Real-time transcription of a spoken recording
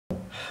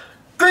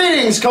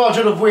Greetings,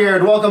 Cauldron of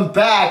Weird. Welcome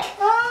back.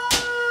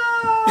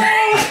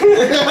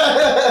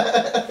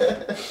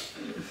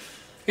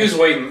 He was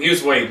waiting. He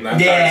was waiting.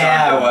 That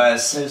yeah, I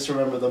was. I just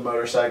remember the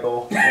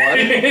motorcycle one.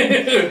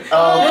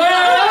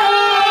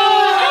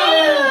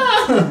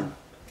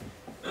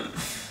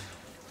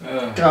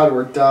 God,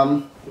 we're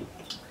dumb.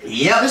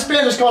 Yep. This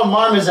band is called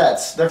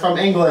Marmozets. They're from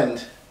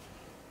England.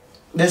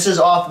 This is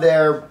off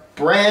their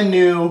brand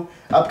new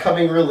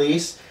upcoming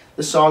release.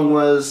 The song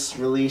was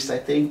released, I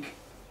think,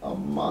 a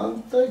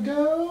month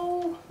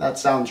ago. That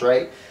sounds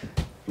right.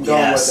 I'm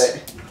going with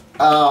it.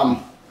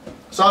 The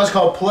song is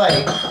called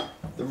Play.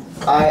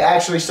 I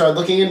actually started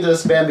looking into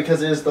this band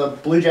because it is the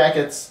Blue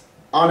Jackets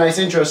On Ice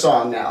intro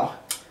song now.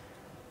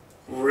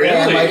 Really?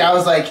 And I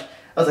was like,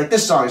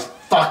 this song is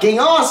fucking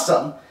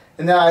awesome.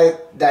 And then I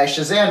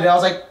Shazammed it. I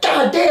was like,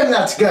 God damn,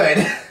 that's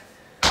good.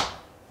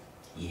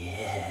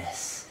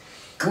 Yes.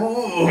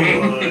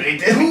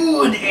 Good.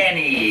 Good,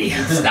 Annie.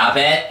 Stop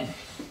it.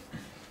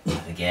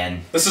 Not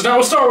again. This is not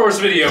a Star Wars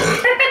video.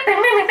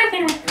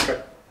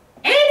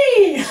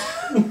 Annie.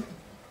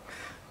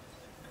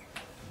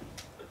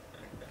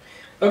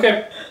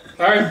 Okay.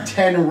 All right.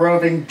 10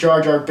 roving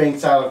Jar Jar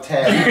Binks out of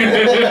 10.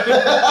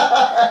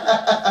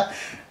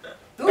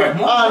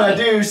 On a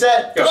do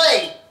set, Go.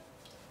 play.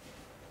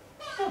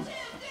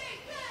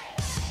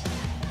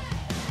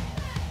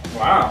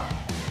 Wow.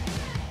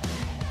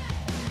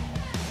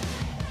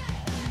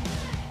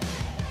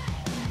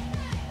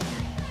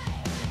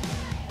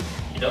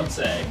 You don't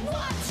say.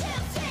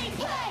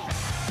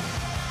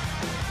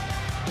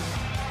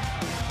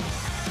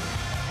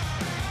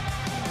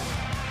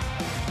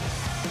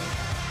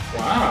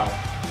 Wow.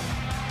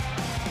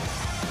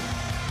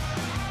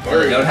 Well,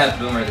 they don't have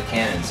Boomer the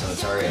Cannon, so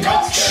it's already.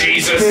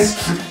 Jesus.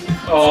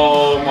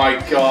 Oh my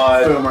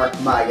God. Boomer,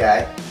 my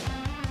guy.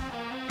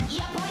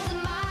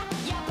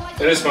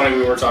 It is funny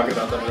we were talking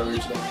about that earlier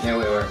today. Yeah,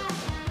 we were.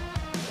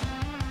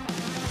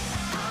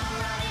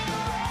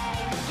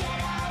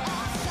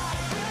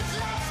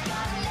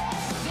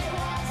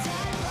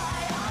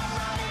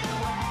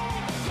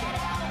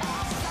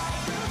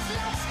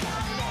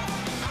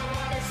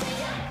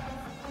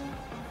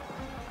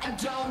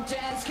 Don't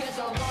dance 'cause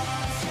I want to.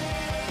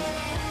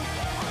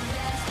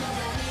 Dance 'cause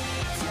I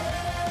need to.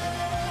 I'm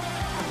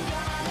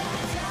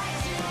gonna die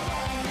to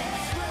in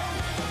this room.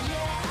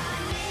 Yeah,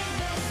 I need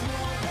this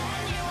more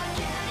than you. I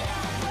can't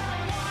help but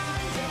wonder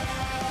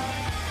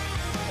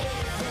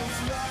if it's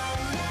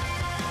romance.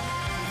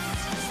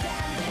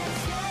 Standing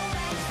still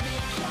makes me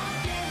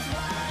confused.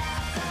 What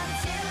happened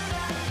to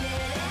the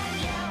kid in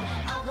you?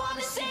 I wanna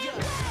see you.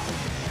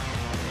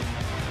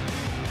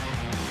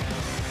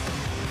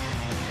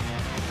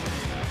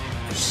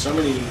 There's so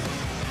many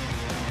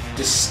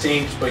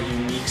distinct but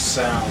unique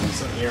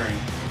sounds I'm hearing.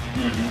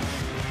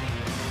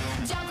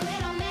 Don't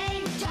quit on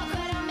me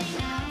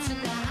now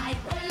tonight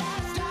or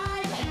last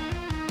time.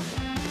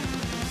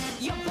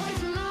 Your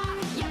poison my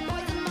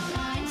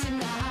mind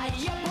tonight.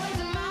 Your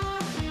poison my.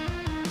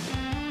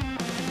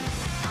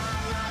 I'm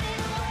running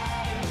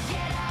away,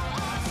 get out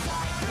of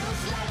sight.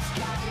 Bruce, let's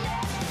cut this.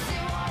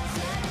 See what's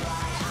in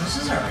right. This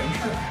is our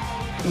intro.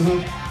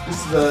 This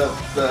is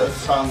the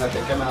song that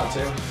they come out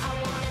to.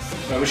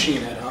 No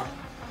Machine Head, huh?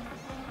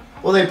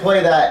 Well, they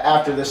play that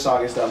after this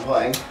song is done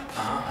playing.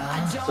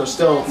 So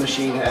still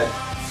Machine Head.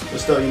 So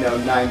still,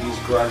 90s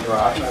grunge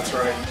rock. That's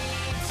right.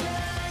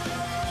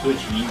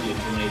 Switch media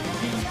to an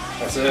APP.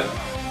 That's it.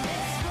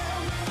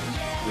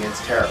 I mean,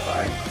 it's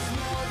terrifying.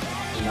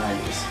 The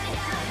 90s.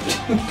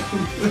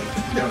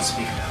 Don't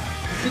speak about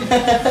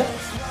it.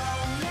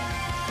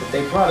 But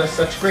they brought us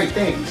such great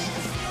things.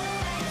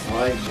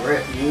 Like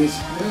Britney's.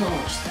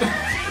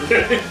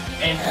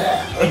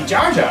 And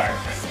Jar Jar.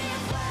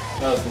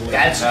 That was the late.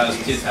 That was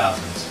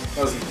 2000s.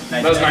 That was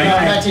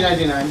 99.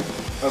 1999.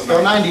 That was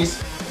Still 99. 90s.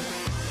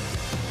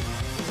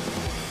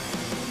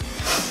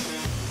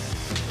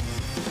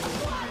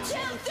 One,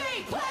 two,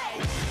 three, play.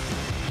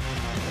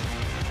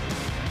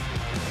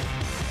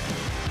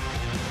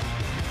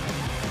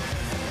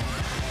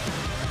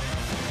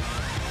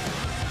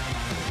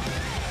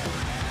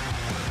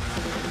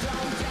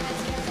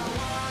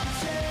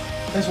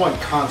 There's one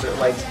concert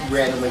lights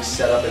randomly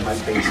set up in my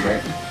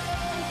basement.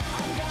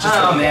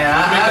 Oh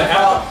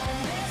man,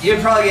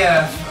 you'd probably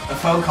get a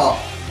phone call.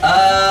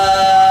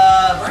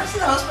 Brian's in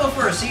the hospital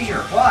for a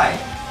seizure. Why?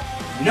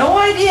 No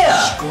idea.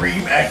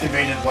 Scream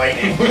activated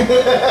lighting.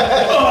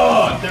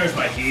 Oh, there's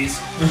my keys.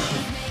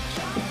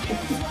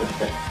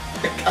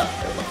 I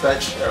love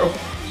that show.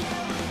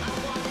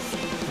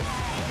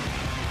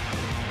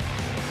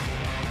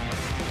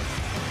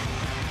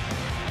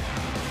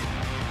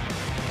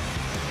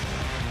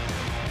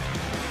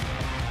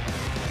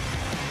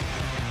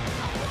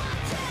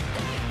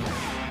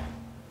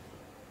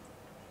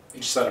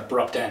 Just that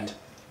abrupt end.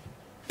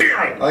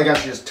 I like how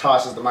she just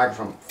tosses the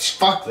microphone.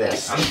 Fuck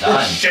this. I'm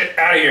done. Shit,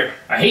 out of here.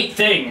 I hate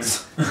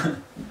things.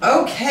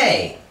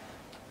 Okay.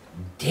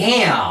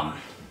 Damn.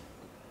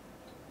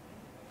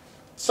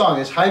 Song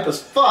is hype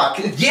as fuck.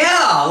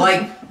 Yeah,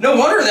 like, no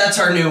wonder that's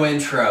our new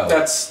intro.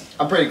 That's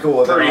I'm pretty cool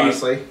with it,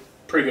 honestly.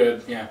 pretty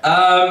good, yeah.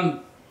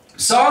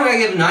 Song I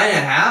give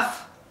 9.5.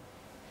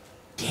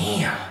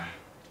 Damn.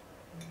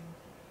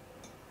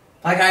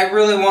 Like I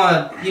really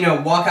want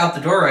to, walk out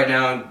the door right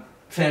now and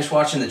finish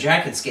watching the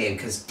Jackets game,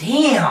 because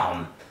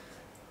damn.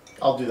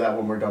 I'll do that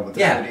when we're done with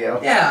this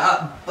video.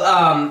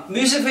 Yeah.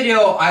 Music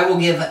video, I will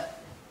give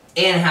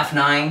 8.5,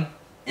 9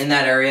 in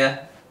that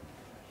area.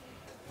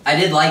 I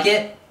did like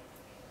it.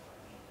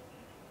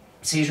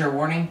 Seizure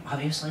warning,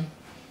 obviously.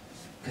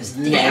 Because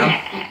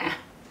damn.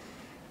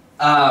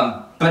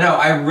 But no,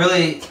 I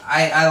really,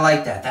 I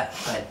like that.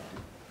 But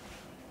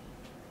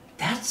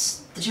that's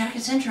the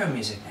Jackets intro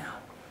music now.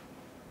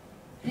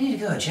 I need to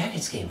go to a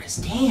Jackets game, because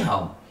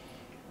damn,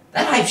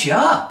 that hypes you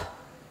up.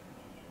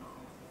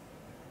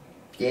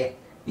 Yeah.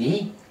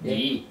 Yeah.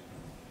 Yeah.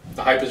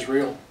 The hype is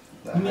real.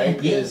 The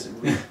hype is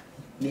real.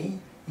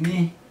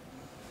 Yeah.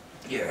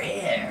 Your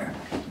hair.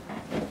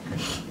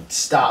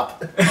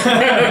 Stop.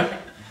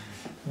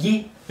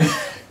 Yeah.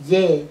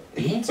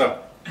 Yeah. So,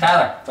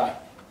 Tyler.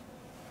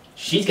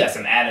 She's got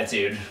some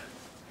attitude.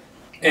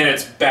 and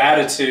it's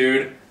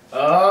Batitude.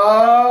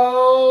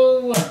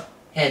 Oh,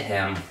 Hit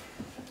him.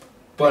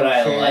 but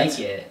I Can't. like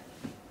it.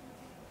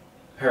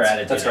 Her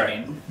attitude. That's right.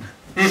 I mean.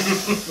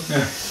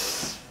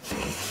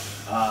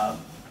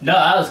 No,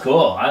 that was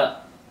cool.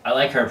 I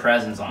like her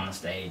presence on the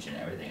stage and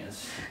everything.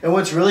 And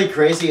what's really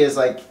crazy is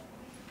like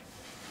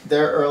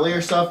their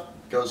earlier stuff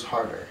goes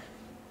harder.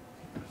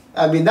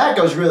 I mean, that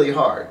goes really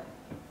hard.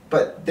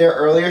 But their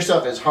earlier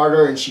stuff is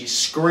harder, and she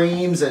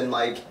screams and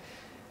like,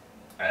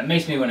 It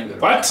makes me want to go to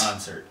What? a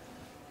concert.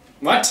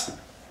 What?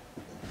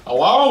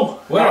 hello?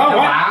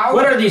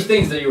 What are these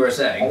things that you were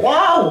saying?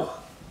 Hello?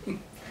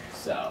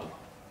 So,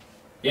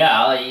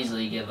 yeah, I'll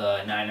easily give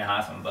a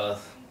 9.5 on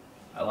both.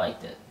 I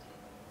liked it.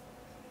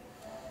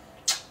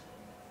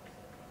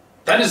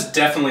 That is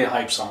definitely a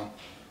hype song.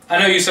 I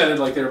know you said it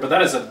like there, but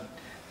that is in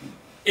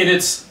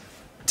its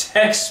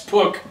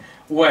textbook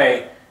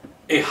way,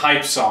 a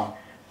hype song.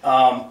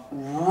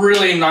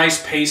 Really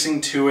nice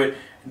pacing to it,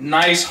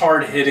 nice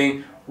hard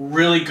hitting,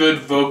 really good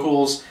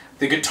vocals.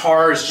 The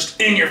guitar is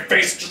just in your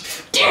face,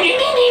 just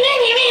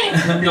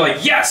you're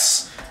like,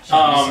 yes!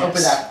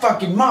 Open that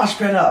fucking mosh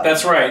pit up.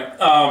 That's right.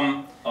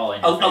 All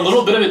in your A face.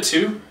 little bit of it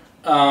too.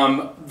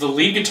 The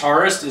lead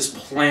guitarist is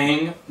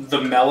playing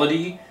the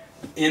melody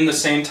in the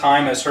same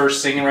time as her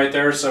singing right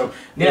there, so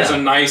there's a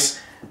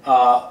nice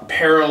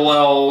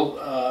parallel,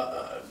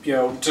 to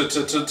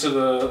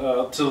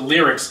the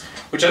lyrics,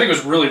 which I think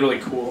was really really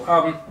cool.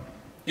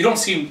 You don't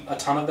see a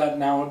ton of that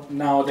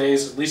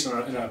nowadays, at least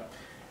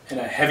in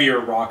a heavier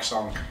rock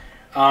song.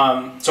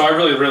 So I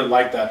really really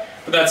like that.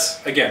 But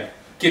that's again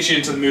gets you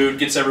into the mood,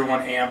 gets everyone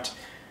amped.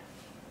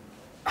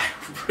 I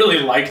really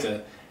liked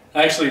it.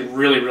 I actually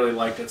really, really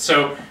liked it.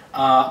 So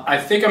I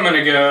think I'm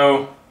gonna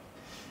go.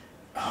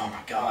 Oh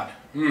my god.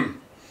 I'm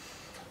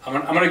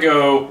gonna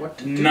go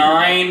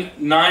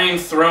 9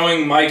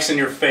 throwing mics in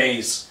your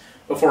face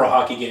before a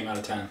hockey game out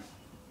of 10.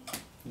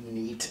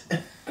 Neat.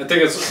 I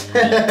think it's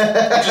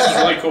just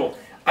really cool.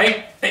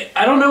 I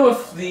don't know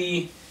if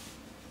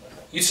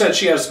you said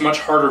she has much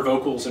harder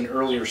vocals in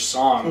earlier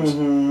songs.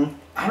 Mm-hmm.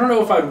 I don't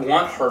know if I'd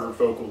want harder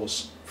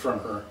vocals from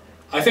her.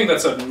 I think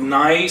that's a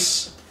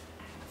nice,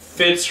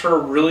 fits her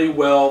really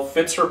well,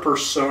 fits her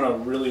persona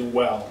really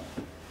well.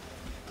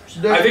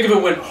 I think if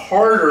it went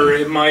harder,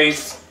 it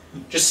might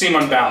just seem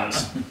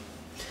unbalanced.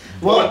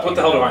 Well, What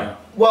the hell do I know?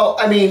 well,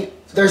 I mean,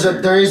 there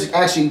is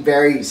actually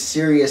very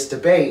serious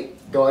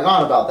debate going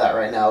on about that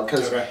right now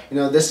because Okay.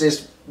 this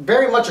is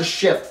very much a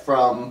shift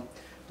from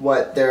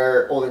what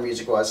their older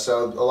music was.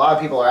 So a lot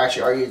of people are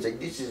actually arguing like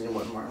this isn't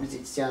what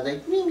Marmozets sounds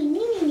like.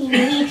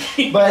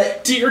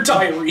 But Dear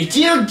Diary.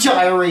 Dear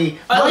Diary,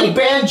 my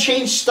band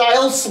changed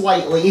style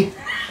slightly.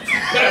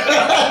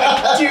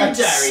 Dear Diary.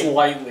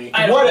 Slightly.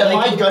 I don't What am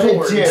like I gonna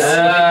boards. do?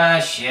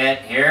 Shit.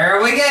 Here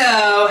we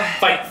go.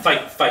 Fight,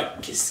 fight,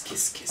 fight. Kiss,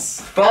 kiss,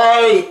 kiss.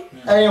 Fight.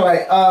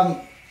 Anyway,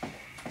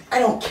 I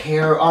don't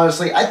care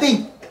honestly. I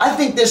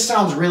think this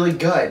sounds really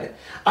good.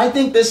 I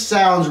think this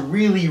sounds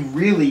really,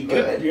 really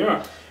good.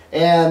 Yeah.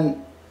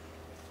 And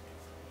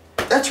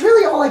that's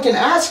really all I can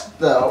ask,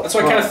 though. That's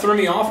why it kind of threw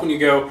me off when you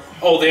go,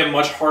 oh, they have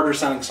much harder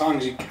sounding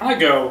songs. You kind of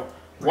go,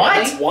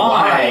 What?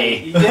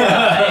 why?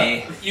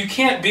 Yeah. You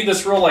can't be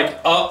this real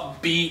like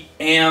upbeat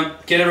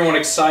amp, get everyone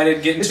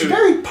excited, get It's into.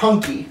 very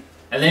punky.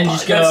 And then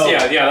just go.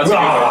 That's a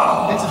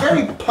good It's a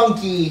very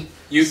punky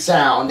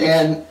sound,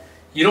 and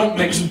You don't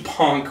mix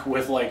punk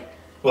with like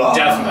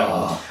death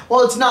metal.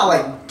 well, it's not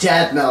like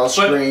death metal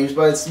screams,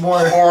 but it's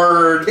more.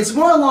 Hard. It's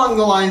more along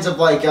the lines of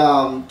like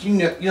you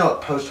know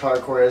what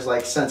post-hardcore is,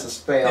 like Sense of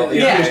Fail.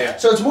 Yeah.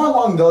 So it's more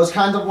along those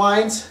kinds of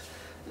lines,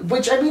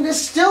 which I mean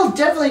is still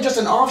definitely just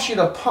an offshoot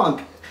of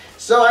punk.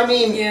 So I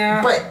mean,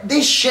 Yeah. but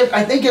this shift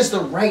I think is the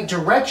right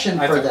direction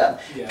I for think- them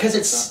yeah, because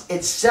I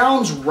it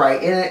sounds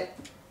right and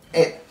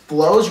it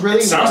flows really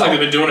It sounds well. like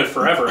they've been doing it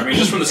forever. I mean,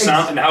 just from the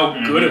sound and how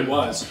good it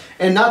was.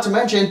 And not to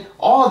mention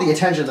all the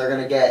attention they're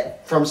gonna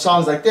get from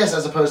songs like this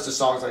as opposed to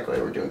songs like what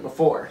they were doing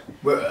before.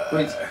 With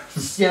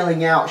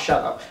selling out,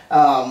 shut up.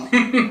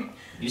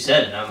 You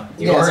said it. I'm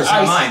Yes, yours,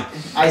 not mine.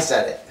 I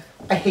said it.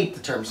 I hate the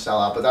term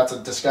sellout, but that's a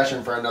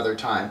discussion for another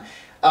time.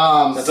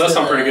 That does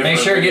sound pretty good. Make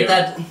for a sure to get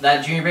video.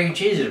 that junior bacon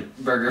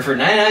cheeseburger for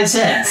 99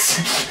 cents.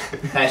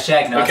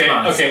 Hashtag not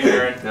sponsored. Okay,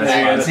 Aaron. No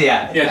sponsor,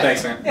 yeah. Yeah,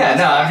 thanks, man. Yeah,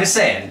 no, I'm just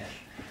saying.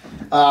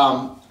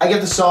 I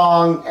give the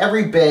song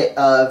every bit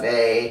of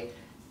a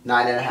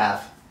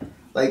 9.5.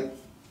 Like,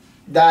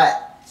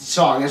 that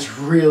song is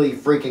really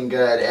freaking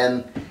good,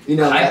 and you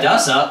know, Hyped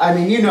us up. I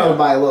mean, you know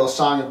my little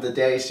song of the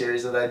day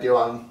series that I do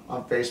on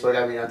Facebook.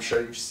 I mean, I'm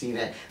sure you've seen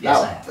it. Yes,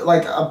 Now, I have.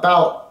 like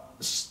about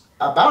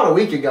a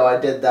week ago, I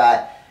did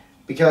that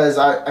because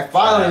I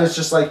finally was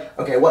just like,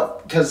 okay,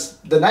 what? Because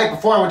the night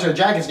before I went to a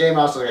Jackets game,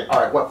 I was like, all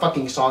right, what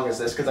fucking song is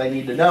this? Because I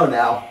need to know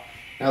now.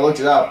 And I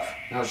looked it up,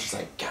 and I was just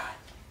like, God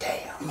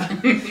damn.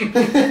 God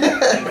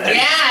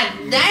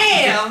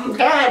damn!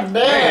 God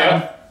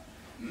damn.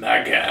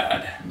 My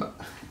God.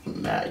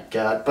 My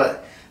God.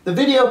 But the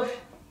video,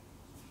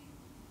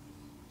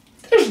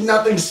 there's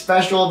nothing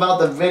special about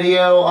the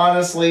video,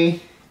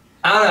 honestly.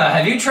 I don't know,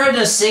 have you tried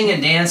to sing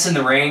and dance in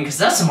the rain? Because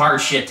that's some hard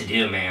shit to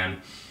do,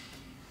 man.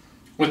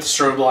 With the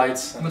strobe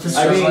lights. With the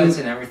I strobe mean, lights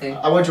and everything.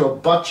 I went to a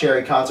Buck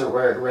Cherry concert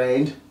where it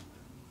rained.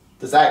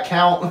 Does that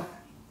count?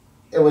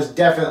 It was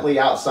definitely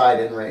outside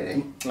and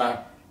raining. No.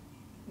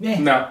 Eh.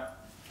 No.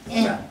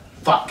 Eh.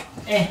 Fuck.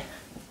 Eh.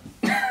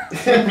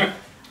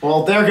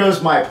 Well, there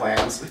goes my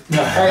plans.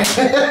 Hey,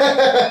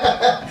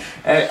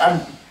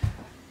 I'm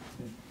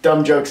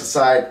dumb jokes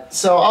aside.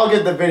 So I'll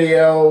give the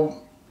video.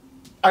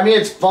 I mean,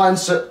 it's fun.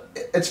 So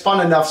it's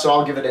fun enough. So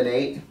I'll give it an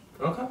 8.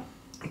 Okay.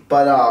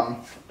 But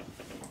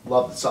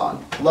love the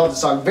song. Love the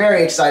song.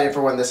 Very excited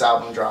for when this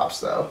album drops,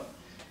 though.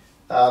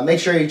 Make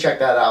sure you check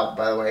that out,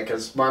 by the way,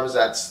 because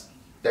Marmozets,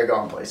 they're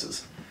going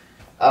places.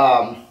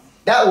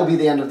 That will be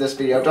the end of this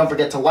video. Don't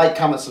forget to like,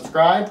 comment,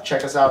 subscribe.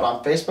 Check us out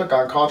on Facebook,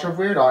 on Culture of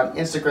Weird, on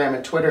Instagram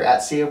and Twitter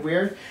at Sea of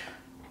Weird.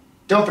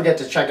 Don't forget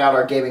to check out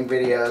our gaming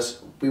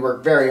videos. We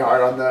work very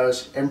hard on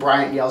those, and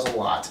Bryant yells a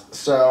lot.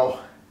 So,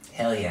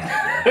 Hell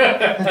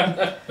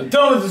yeah. I'm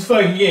done with this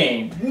fucking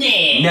game.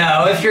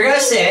 No, if you're gonna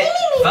say it,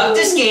 fuck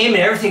this game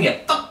and everything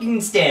it fucking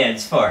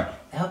stands for.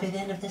 That'll be the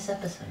end of this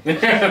episode.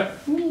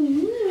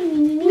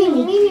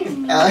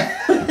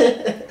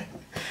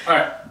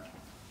 Alright.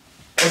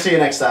 we'll see you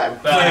next time.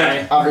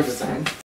 Bye. I'll be the same.